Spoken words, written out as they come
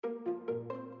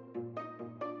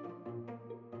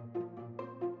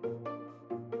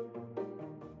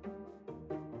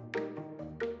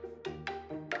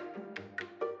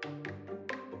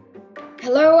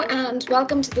Hello and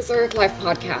welcome to the Zurich Life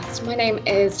podcast. My name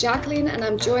is Jacqueline and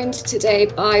I'm joined today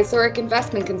by Zurich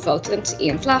investment consultant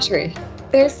Ian Flattery.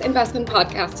 This investment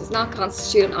podcast does not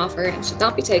constitute an offer and should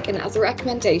not be taken as a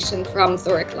recommendation from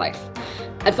Zurich Life.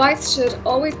 Advice should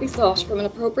always be sought from an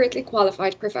appropriately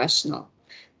qualified professional.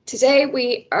 Today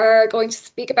we are going to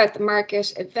speak about the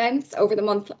market events over the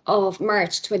month of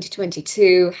March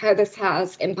 2022, how this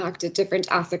has impacted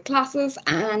different asset classes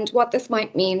and what this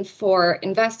might mean for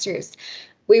investors.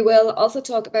 We will also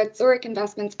talk about Zurich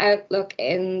Investments' outlook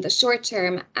in the short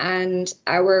term and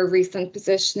our recent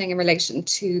positioning in relation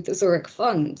to the Zurich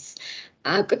funds.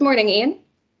 Good morning, Ian.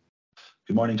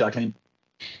 Good morning, Jacqueline.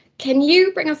 Can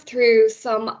you bring us through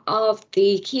some of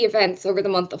the key events over the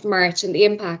month of March and the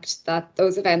impact that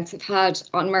those events have had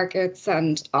on markets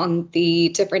and on the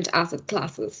different asset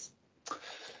classes?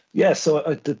 Yeah, so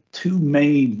the two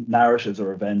main narratives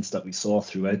or events that we saw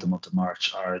throughout the month of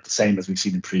March are the same as we've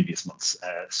seen in previous months.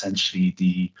 Essentially,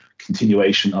 the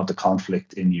continuation of the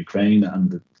conflict in Ukraine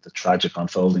and the tragic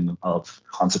unfolding of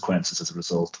consequences as a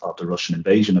result of the Russian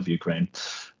invasion of Ukraine.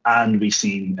 And we've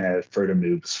seen further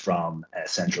moves from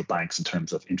central banks in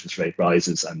terms of interest rate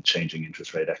rises and changing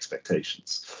interest rate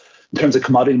expectations. In terms of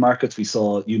commodity markets, we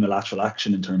saw unilateral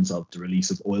action in terms of the release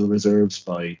of oil reserves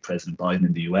by President Biden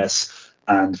in the US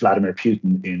and Vladimir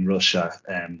Putin in Russia,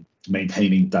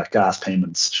 maintaining that gas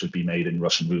payments should be made in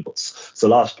Russian rubles. So a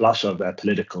lot of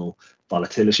political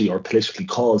volatility or politically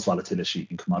caused volatility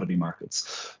in commodity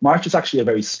markets. March is actually a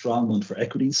very strong one for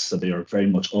equities, so they are very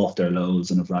much off their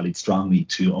lows and have rallied strongly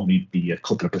to only be a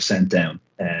couple of percent down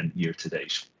year to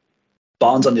date.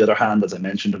 Bonds, on the other hand, as I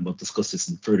mentioned, and we'll discuss this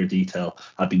in further detail,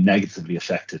 have been negatively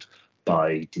affected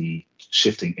by the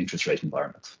shifting interest rate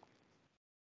environment.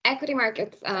 Equity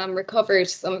markets recovered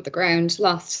some of the ground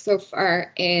lost so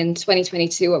far in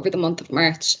 2022 over the month of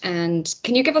March. And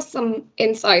can you give us some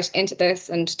insight into this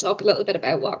and talk a little bit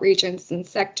about what regions and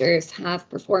sectors have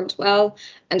performed well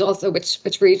and also which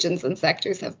regions and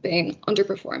sectors have been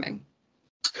underperforming?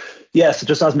 Yeah, so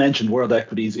just as mentioned, world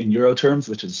equities in euro terms,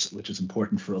 which is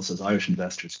important for us as Irish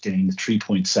investors, gained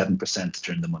 3.7%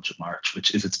 during the month of March,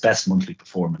 which is its best monthly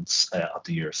performance of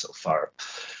the year so far.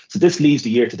 So this leaves the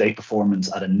year-to-date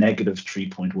performance at a negative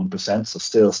 3.1%,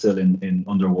 so still in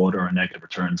underwater or negative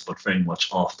returns, but very much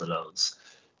off the lows.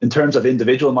 In terms of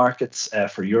individual markets,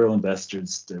 for euro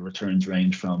investors, the returns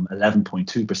range from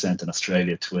 11.2% in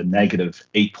Australia to a negative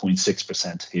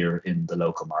 8.6% here in the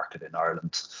local market in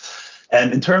Ireland.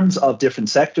 In terms of different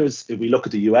sectors, if we look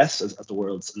at the US as the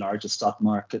world's largest stock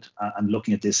market and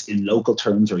looking at this in local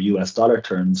terms or US dollar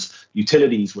terms,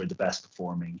 utilities were the best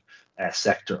performing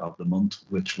sector of the month,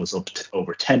 which was up to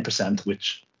over 10%,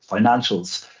 which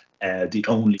financials, the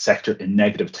only sector in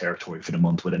negative territory for the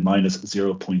month with a minus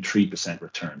 0.3%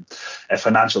 return.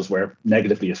 Financials were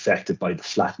negatively affected by the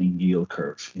flattening yield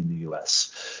curve in the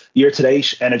US. Year to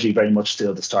date, energy very much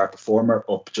still the star performer,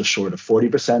 up just short of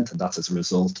 40%, and that's as a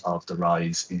result of the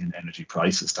rise in energy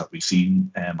prices that we've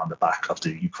seen on the back of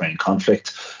the Ukraine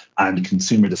conflict. And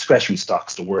consumer discretionary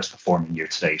stocks, the worst performing year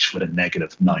to date, with a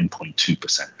negative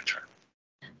 9.2% return.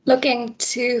 Looking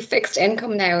to fixed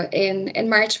income now, in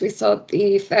March, we saw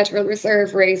the Federal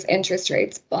Reserve raise interest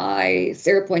rates by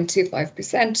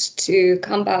 0.25% to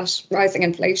combat rising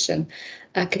inflation.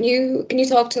 Can you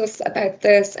talk to us about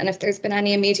this and if there's been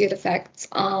any immediate effects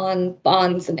on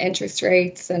bonds and interest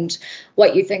rates and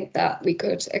what you think that we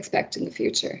could expect in the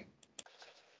future?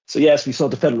 So yes, we saw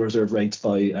the Federal Reserve rates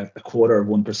by a quarter of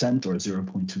 1% or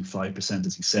 0.25%,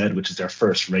 as you said, which is their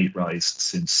first rate rise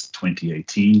since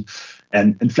 2018.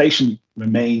 And inflation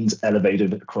remains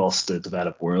elevated across the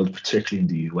developed world, particularly in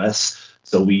the US.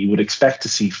 So we would expect to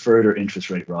see further interest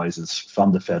rate rises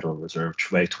from the Federal Reserve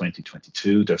throughout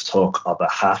 2022. There's talk of a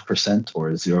 0.5%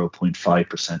 or a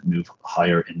 0.5% move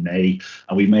higher in May,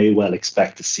 and we may well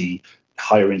expect to see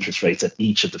higher interest rates at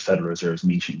each of the Federal Reserve's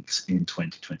meetings in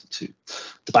 2022.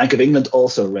 The Bank of England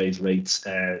also raised rates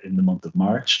in the month of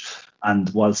March. And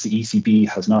whilst the ECB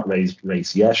has not raised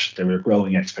rates yet, there are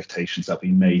growing expectations that we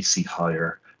may see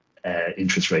higher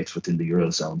interest rates within the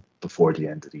Eurozone before the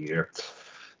end of the year.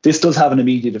 This does have an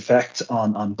immediate effect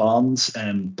on bonds,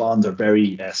 and bonds are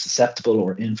very susceptible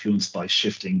or influenced by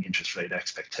shifting interest rate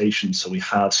expectations. So we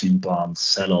have seen bonds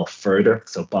sell off further.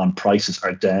 So bond prices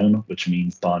are down, which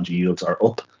means bond yields are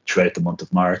up throughout the month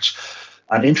of March.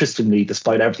 And interestingly,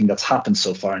 despite everything that's happened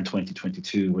so far in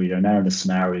 2022, we are now in a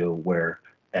scenario where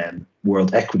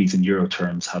world equities in euro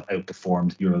terms have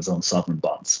outperformed Eurozone sovereign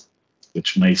bonds,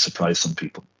 which may surprise some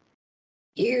people.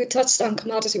 You touched on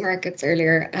commodity markets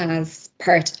earlier as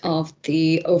part of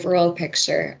the overall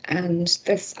picture, and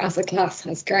this asset class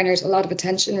has garnered a lot of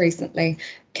attention recently.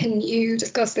 Can you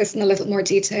discuss this in a little more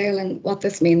detail and what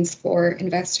this means for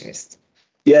investors?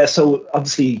 Yeah, so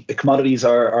obviously commodities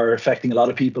are affecting a lot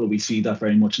of people. We see that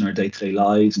very much in our day-to-day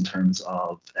lives in terms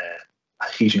of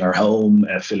heating our home,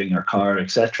 filling our car,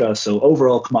 etc. So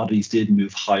overall, commodities did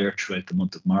move higher throughout the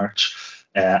month of March.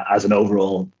 As an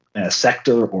overall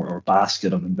sector or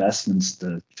basket of investments,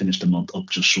 finished the month up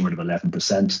just short of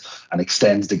 11% and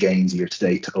extends the gains year to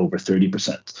date to over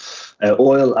 30%.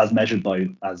 Oil, as measured by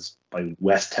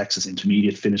West Texas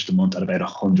Intermediate, finished the month at about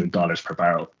 $100 per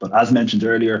barrel. But as mentioned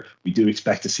earlier, we do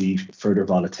expect to see further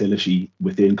volatility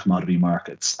within commodity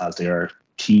markets as they are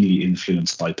keenly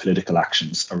influenced by political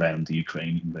actions around the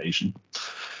Ukraine invasion.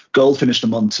 Gold finished the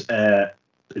month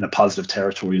in a positive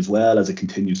territory as well as it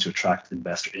continues to attract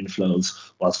investor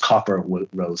inflows, whilst copper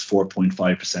rose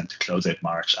 4.5% to close out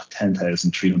March at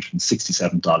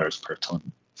 $10,367 per tonne.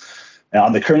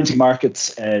 On the currency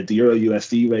markets, the Euro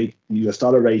USD rate, US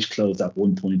dollar rate closed at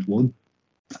 1.1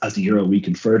 as the euro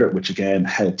weakened further, which again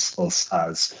helps us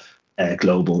as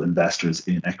global investors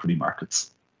in equity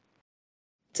markets.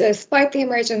 Despite the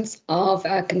emergence of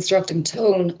a constructive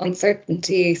tone,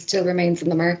 uncertainty still remains in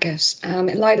the market.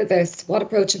 In light of this, what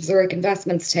approach have Zurich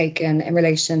Investments taken in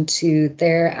relation to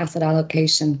their asset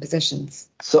allocation positions?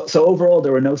 So overall,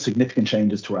 there were no significant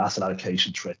changes to our asset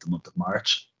allocation throughout the month of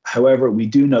March. However, we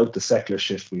do note the secular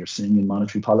shift we are seeing in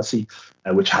monetary policy,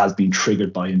 which has been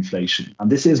triggered by inflation. And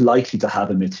this is likely to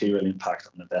have a material impact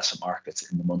on investment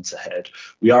markets in the months ahead.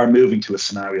 We are moving to a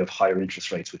scenario of higher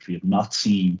interest rates, which we have not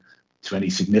seen to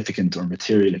any significant or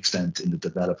material extent in the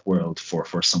developed world for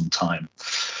some time.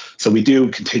 So we do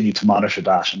continue to monitor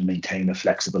that and maintain a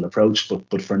flexible approach,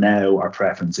 but for now, our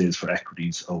preference is for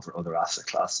equities over other asset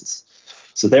classes.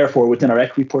 So therefore, within our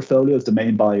equity portfolios, the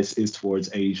main bias is towards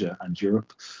Asia and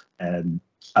Europe, and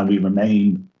we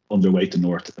remain underweight the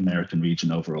North American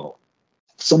region overall.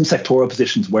 Some sectoral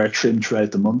positions were trimmed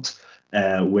throughout the month,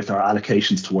 with our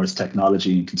allocations towards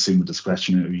technology and consumer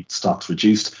discretionary stocks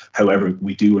reduced. However,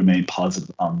 we do remain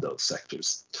positive on those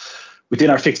sectors. Within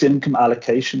our fixed income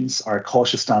allocations, our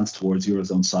cautious stance towards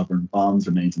Eurozone sovereign bonds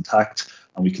remains intact,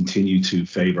 and we continue to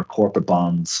favour corporate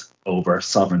bonds over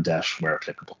sovereign debt where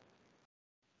applicable.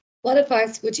 What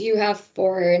advice would you have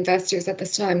for investors at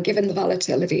this time, given the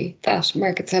volatility that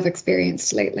markets have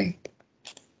experienced lately?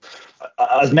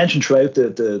 As mentioned throughout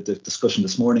the discussion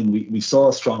this morning, we saw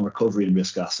a strong recovery in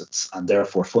risk assets and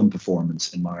therefore fund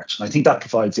performance in March. And I think that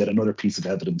provides yet another piece of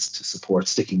evidence to support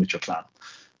sticking with your plan.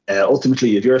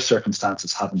 Ultimately, if your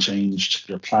circumstances haven't changed,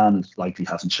 your plan likely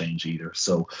hasn't changed either.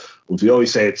 So what we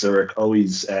always say at Zurich,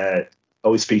 always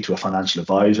speak to a financial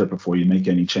advisor before you make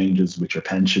any changes with your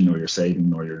pension or your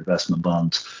saving or your investment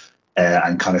bond,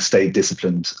 and kind of stay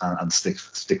disciplined and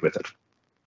stick with it.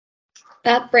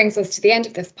 That brings us to the end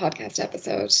of this podcast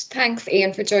episode. Thanks,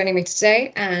 Ian, for joining me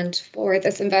today and for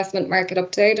this investment market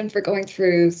update and for going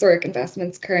through Zurich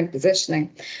Investments' current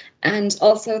positioning. And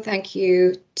also thank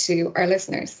you to our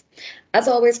listeners. As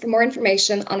always, for more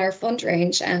information on our fund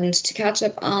range and to catch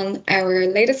up on our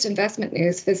latest investment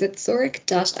news, visit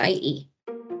zurich.ie.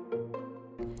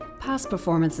 Past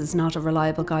performance is not a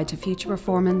reliable guide to future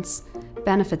performance.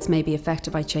 Benefits may be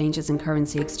affected by changes in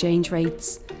currency exchange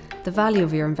rates. The value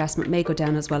of your investment may go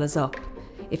down as well as up.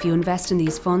 If you invest in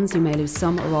these funds, you may lose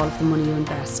some or all of the money you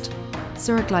invest.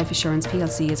 Zurich Life Assurance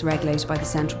plc is regulated by the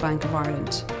Central Bank of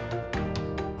Ireland.